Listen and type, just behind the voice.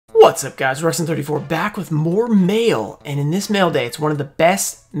What's up, guys? Rexon34 back with more mail, and in this mail day, it's one of the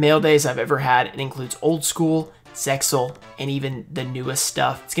best mail days I've ever had. It includes old school, Zexal, and even the newest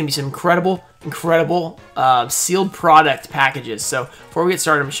stuff. It's gonna be some incredible sealed product packages. So before we get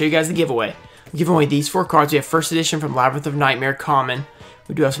started, I'm gonna show you guys the giveaway. I'm giving away these 4 cards. We have First Edition from Labyrinth of Nightmare Common.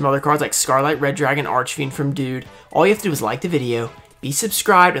 We do have some other cards like Scarlet Red Dragon Archfiend from Dude. All you have to do is like the video, be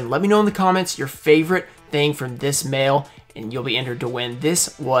subscribed, and let me know in the comments your favorite thing from this mail, and you'll be entered to win.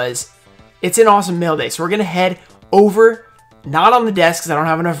 It's an awesome mail day. So we're gonna head over, not on the desk because I don't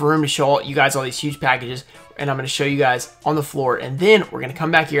have enough room to show you guys all these huge packages, and I'm gonna show you guys on the floor, and then we're gonna come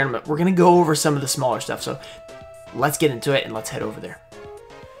back here and we're gonna go over some of the smaller stuff. So let's get into it and let's head over there.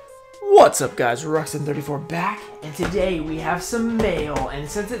 What's up, guys? Rexon34 back, and today we have some mail, and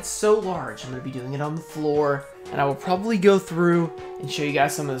since it's so large, I'm gonna be doing it on the floor, and I will probably go through and show you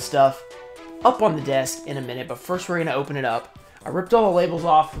guys some of the stuff up on the desk in a minute. But first we're gonna open it up. I ripped all the labels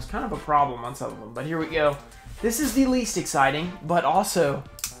off. It was kind of a problem on some of them, but here we go. This is the least exciting, but also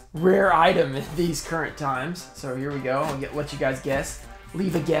rare item in these current times. So here we go. I'll let you guys guess.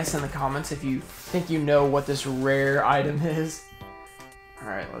 Leave a guess in the comments if you think you know what this rare item is.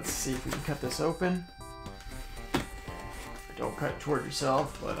 Alright, let's see if we can cut this open. Don't cut toward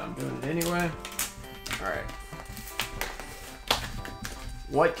yourself, but I'm doing it anyway. Alright.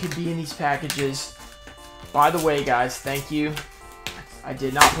 What could be in these packages? By the way, guys, thank you. I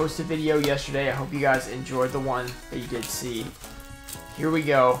did not post a video yesterday. I hope you guys enjoyed the one that you did see. Here we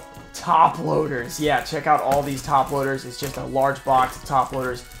go. Top loaders. Yeah, check out all these top loaders. It's just a large box of top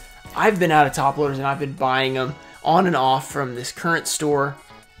loaders. I've been out of top loaders and I've been buying them on and off from this current store,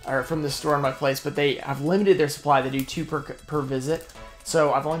 or from the store in my place, but they have limited their supply. They do 2 per visit.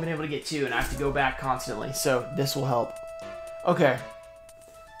 So I've only been able to get 2 and I have to go back constantly. So this will help. Okay.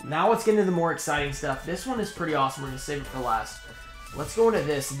 Now let's get into the more exciting stuff. This one is pretty awesome. We're going to save it for last. Let's go into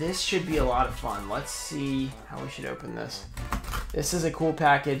this. This should be a lot of fun. Let's see how we should open this. This is a cool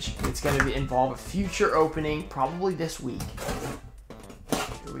package. It's going to involve a future opening, probably this week.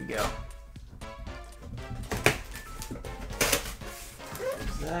 Here we go.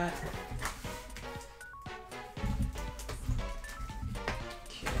 There's that.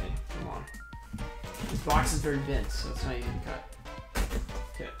 Okay, come on. This box is very dense, so it's not easy to cut.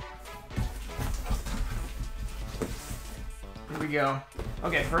 Okay. Here we go.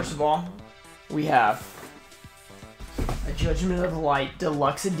 Okay, first of all, we have a Judgment of the Light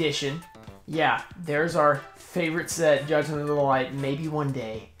Deluxe Edition. Yeah, there's our favorite set, Judgment of the Light. Maybe one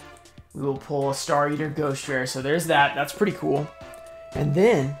day we will pull a Star Eater Ghost Rare. So there's that. That's pretty cool. And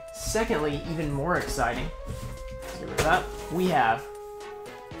then, secondly, even more exciting, let's get rid of that, we have,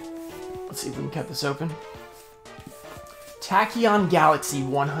 let's see if we can cut this open. Tachyon Galaxy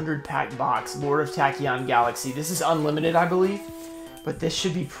 100 pack box, Lord of Tachyon Galaxy. This is unlimited, I believe, but this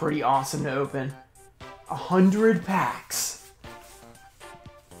should be pretty awesome to open. 100 packs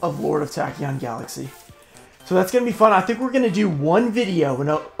of Lord of Tachyon Galaxy. So that's going to be fun. I think we're going to do one video and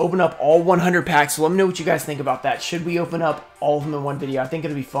open up all 100 packs. So let me know what you guys think about that. Should we open up all of them in one video? I think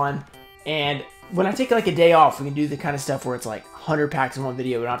it'll be fun. And when I take like a day off, we can do the kind of stuff where it's like 100 packs in one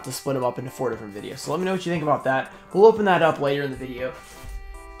video. We don't have to split them up into 4 different videos. So let me know what you think about that. We'll open that up later in the video.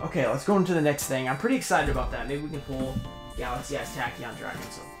 Okay, let's go into the next thing. I'm pretty excited about that. Maybe we can pull Galaxy Eyes Tachyon Dragon.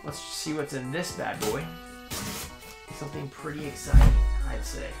 So let's see what's in this bad boy. Something pretty exciting, I'd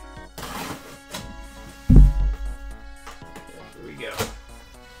say. Here we go.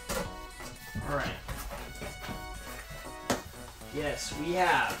 Alright. Yes, we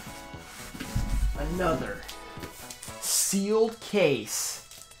have another sealed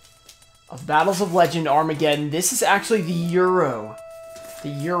case of Battles of Legend Armageddon. This is actually the Euro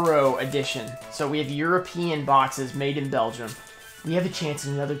edition. So we have European boxes made in Belgium. We have a chance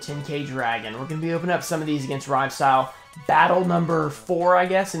at another 10K Dragon. We're going to be opening up some of these against Rhyme Style. Battle number 4, I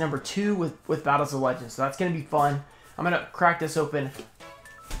guess, and number 2 with Battles of Legend. So that's going to be fun. I'm going to crack this open.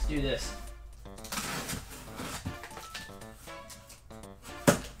 Let's do this.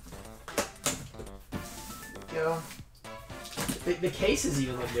 There we go. The cases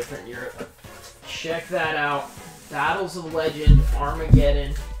even look different in Europe. Check that out. Battles of Legend,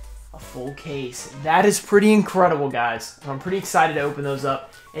 Armageddon, a full case. That is pretty incredible, guys. I'm pretty excited to open those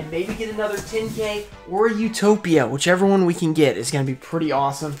up and maybe get another 10K or a Utopia. Whichever one we can get is going to be pretty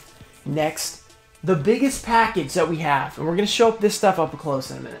awesome. Next, the biggest package that we have, and we're going to show this stuff up close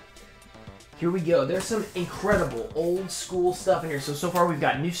in a minute. Here we go. There's some incredible old school stuff in here. So far we've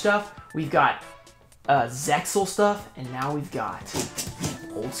got new stuff, we've got Zexal stuff, and now we've got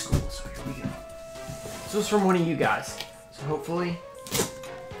old school. So here we go. This was from one of you guys. So hopefully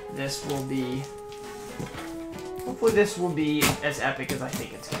this will be as epic as I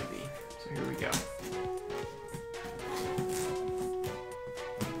think it's going to be. here we go.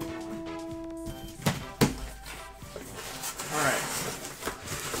 Alright.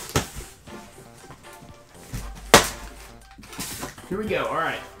 Here we go.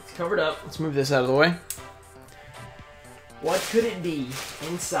 Alright. It's covered up. Let's move this out of the way. What could it be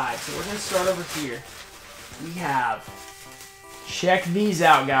inside? So we're going to start over here. We have, check these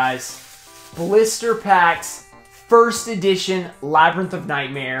out, guys. Blister packs, first edition Labyrinth of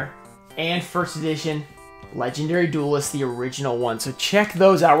Nightmare, and first edition Legendary Duelist, the original one. So check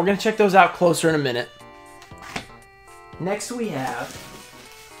those out. We're going to check those out closer in a minute. Next we have,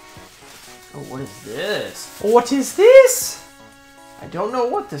 oh, what is this? What is this? I don't know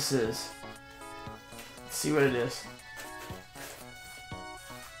what this is. Let's see what it is.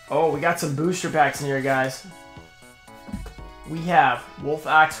 Oh, we got some booster packs in here, guys. We have Wolf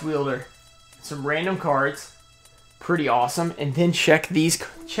Axe Wielder, some random cards, pretty awesome. And then check these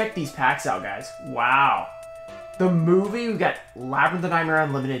packs out, guys. Wow. The movie, we got Labyrinth of Nightmare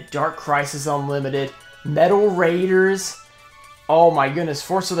Unlimited, Dark Crisis Unlimited, Metal Raiders. Oh my goodness,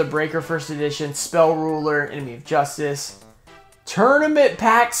 Force of the Breaker First Edition, Spell Ruler, Enemy of Justice. Tournament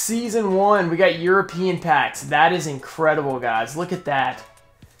Pack Season 1. We got European packs. That is incredible, guys. Look at that.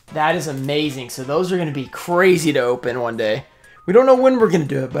 That is amazing. So those are going to be crazy to open one day. We don't know when we're going to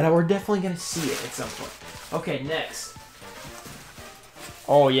do it, but we're definitely going to see it at some point. Okay, next.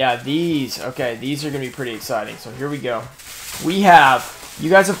 Oh, yeah, these. Okay, these are going to be pretty exciting. So here we go. We have, you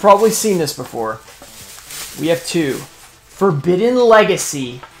guys have probably seen this before. We have two Forbidden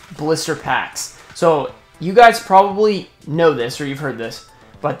Legacy blister packs. So you guys probably know this, or you've heard this.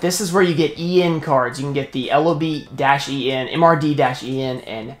 But this is where you get EN cards. You can get the LOB-EN, MRD-EN,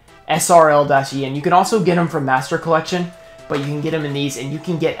 and SRL-EN. You can also get them from Master Collection, but you can get them in these, and you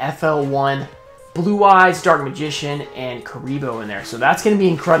can get FL1, Blue Eyes, Dark Magician, and Karibo in there. So that's going to be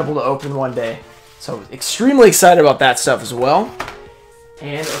incredible to open one day. So extremely excited about that stuff as well.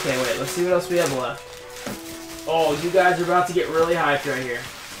 And, okay, wait, let's see what else we have left. Oh, you guys are about to get really hyped right here.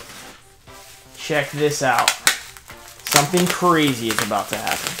 Check this out. Something crazy is about to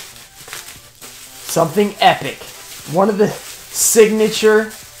happen. Something epic. One of the signature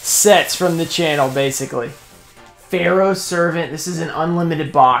sets from the channel, basically. Pharaoh Servant. This is an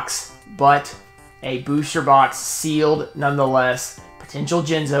unlimited box, but a booster box, sealed nonetheless. Potential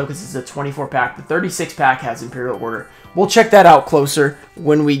Jinzo, because it's a 24-pack. The 36-pack has Imperial Order. We'll check that out closer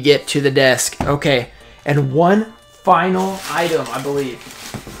when we get to the desk. Okay, and one final item, I believe.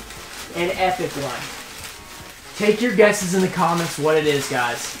 An epic one. Take your guesses in the comments what it is,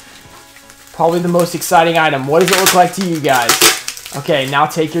 guys. Probably the most exciting item. What does it look like to you guys? Okay, now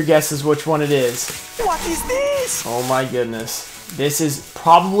take your guesses which one it is. What is this? Oh my goodness. This is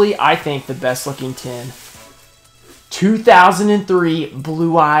probably, I think, the best looking tin. 2003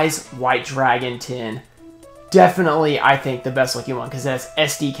 Blue Eyes White Dragon tin. Definitely, I think, the best looking one because it has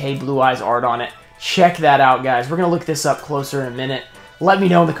SDK Blue Eyes art on it. Check that out, guys. We're going to look this up closer in a minute. Let me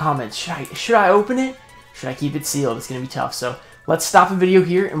know in the comments. Should I open it? Should I keep it sealed? It's going to be tough. So let's stop the video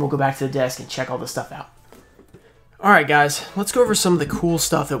here and we'll go back to the desk and check all this stuff out. Alright guys, let's go over some of the cool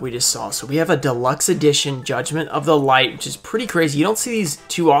stuff that we just saw. So we have a deluxe edition Judgment of the Light, which is pretty crazy. You don't see these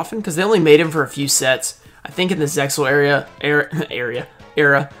too often because they only made them for a few sets. I think in the Zexal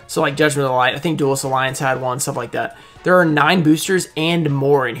era. So like Judgment of the Light, I think Duelist Alliance had one, stuff like that. There are 9 boosters and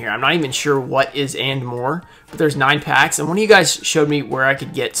more in here. I'm not even sure what is and more, but there's 9 packs. And one of you guys showed me where I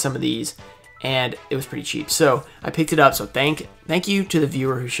could get some of these, and it was pretty cheap. So I picked it up. So thank you to the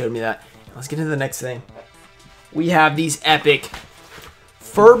viewer who showed me that. Let's get into the next thing. We have these epic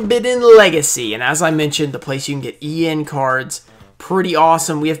Forbidden Legacy. And as I mentioned, the place you can get EN cards. Pretty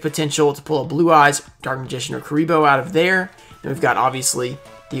awesome. We have potential to pull a Blue Eyes, Dark Magician, or Karibo out of there. Then we've got, obviously,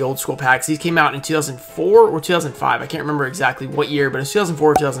 the old school packs. These came out in 2004 or 2005. I can't remember exactly what year, but it's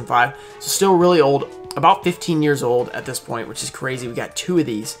 2004 or 2005. So still really old. About 15 years old at this point, which is crazy. We got 2 of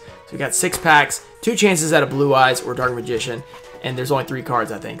these. So we got 6 packs, 2 chances at a Blue Eyes or Dark Magician. And there's only 3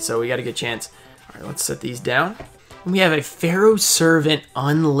 cards, I think. So we got a good chance. All right, let's set these down. And we have a Pharaoh Servant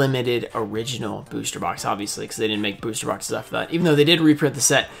Unlimited original booster box, obviously, because they didn't make booster boxes after that, even though they did reprint the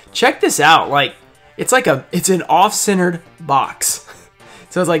set. Check this out. Like, it's an off-centered box.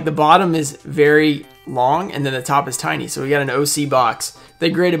 So it's like the bottom is very long, and then the top is tiny. So we got an OC box. If they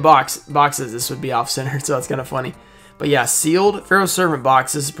graded boxes, this would be off-centered, so it's kind of funny. But yeah, sealed Pharaoh Servant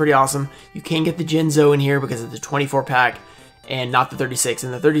box. This is pretty awesome. You can get the Jinzo in here because of the 24-pack. And not the 36.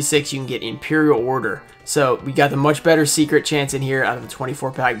 In the 36, you can get Imperial Order. So we got the much better secret chance in here out of the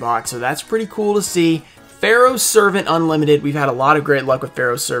 24-pack box. So that's pretty cool to see. Pharaoh Servant Unlimited. We've had a lot of great luck with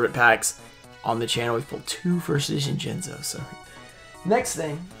Pharaoh Servant packs on the channel. We've pulled 2 first edition Jinzo. So next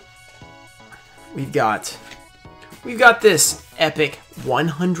thing, we've got this epic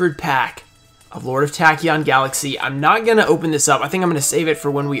 100 pack of Lord of Tachyon Galaxy. I'm not gonna open this up. I think I'm gonna save it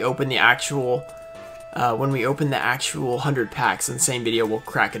for when we open the actual 100 packs. In the same video, we'll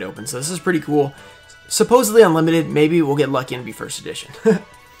crack it open. So this is pretty cool. Supposedly unlimited. Maybe we'll get lucky and be first edition.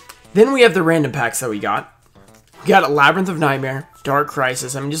 Then we have the random packs that we got. We got a Labyrinth of Nightmare, Dark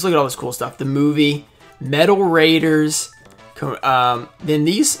Crisis. I mean, just look at all this cool stuff. The movie, Metal Raiders. Then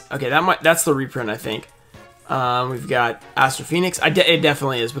these. Okay, that's the reprint, I think. We've got Astro Phoenix. It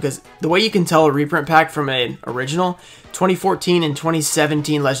definitely is, because the way you can tell a reprint pack from an original, 2014 and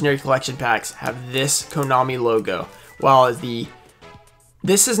 2017 Legendary Collection packs have this Konami logo, while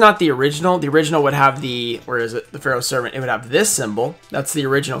this is not the original. The original would have the Pharaoh's Servant. It would have this symbol. That's the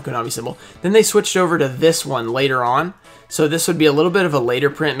original Konami symbol. Then they switched over to this one later on. So this would be a little bit of a later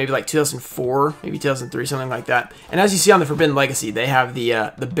print, maybe like 2004, maybe 2003, something like that. And as you see on the Forbidden Legacy, they have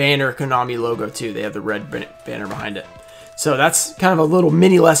the banner Konami logo too. They have the red banner behind it. So that's kind of a little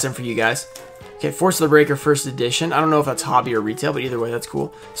mini lesson for you guys. Okay, Force of the Breaker First Edition. I don't know if that's hobby or retail, but either way, that's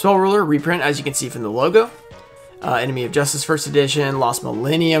cool. Spell Ruler reprint, as you can see from the logo. Enemy of Justice First Edition, Lost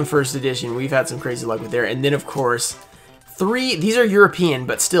Millennium First Edition. We've had some crazy luck with there. And then, of course, these are European,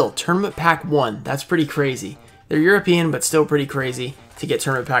 but still, Tournament Pack 1. That's pretty crazy. They're European, but still pretty crazy to get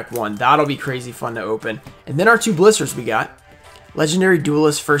Tournament Pack 1. That'll be crazy fun to open. And then our 2 blisters we got. Legendary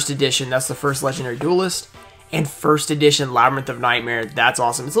Duelist First Edition. That's the first Legendary Duelist. And First Edition Labyrinth of Nightmare. That's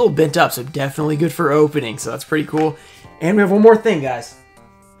awesome. It's a little bent up, so definitely good for opening. So that's pretty cool. And we have one more thing, guys.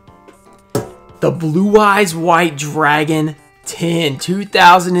 The Blue Eyes White Dragon 10,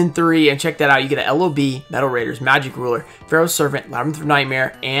 2003. And check that out. You get an LOB, Metal Raiders, Magic Ruler, Pharaoh's Servant, Labyrinth of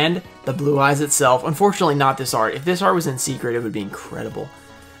Nightmare, and the Blue Eyes itself. Unfortunately, not this art. If this art was in secret, it would be incredible.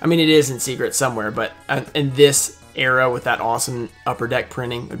 I mean, it is in secret somewhere, but in this era with that awesome upper deck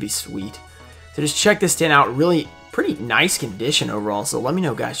printing, it would be sweet. So just check this 10 out. Really pretty nice condition overall. So let me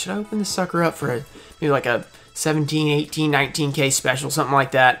know, guys. Should I open this sucker up for maybe like a 17, 18, 19K special, something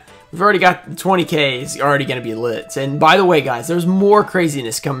like that? We've already got the 20K is already going to be lit. And by the way, guys, there's more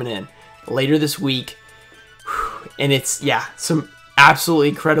craziness coming in later this week. And it's, yeah, some absolutely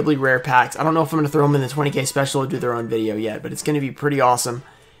incredibly rare packs. I don't know if I'm going to throw them in the 20K special or do their own video yet, but it's going to be pretty awesome.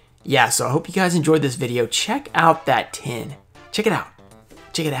 Yeah, so I hope you guys enjoyed this video. Check out that 10. Check it out.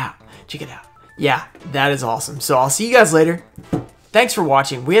 Check it out. Check it out. Yeah, that is awesome. So I'll see you guys later. Thanks for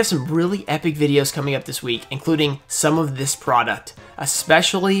watching. We have some really epic videos coming up this week, including some of this product,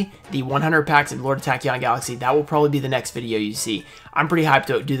 especially the 100 packs of Lord of Tachyon Galaxy. That will probably be the next video you see. I'm pretty hyped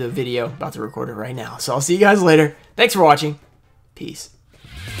to do the video. About to record it right now. So I'll see you guys later. Thanks for watching. Peace.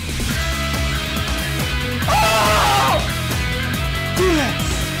 Oh!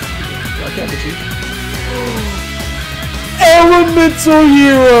 Elemental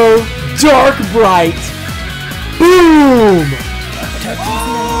Hero, Dark Bright. Boom!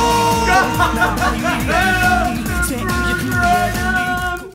 Oh!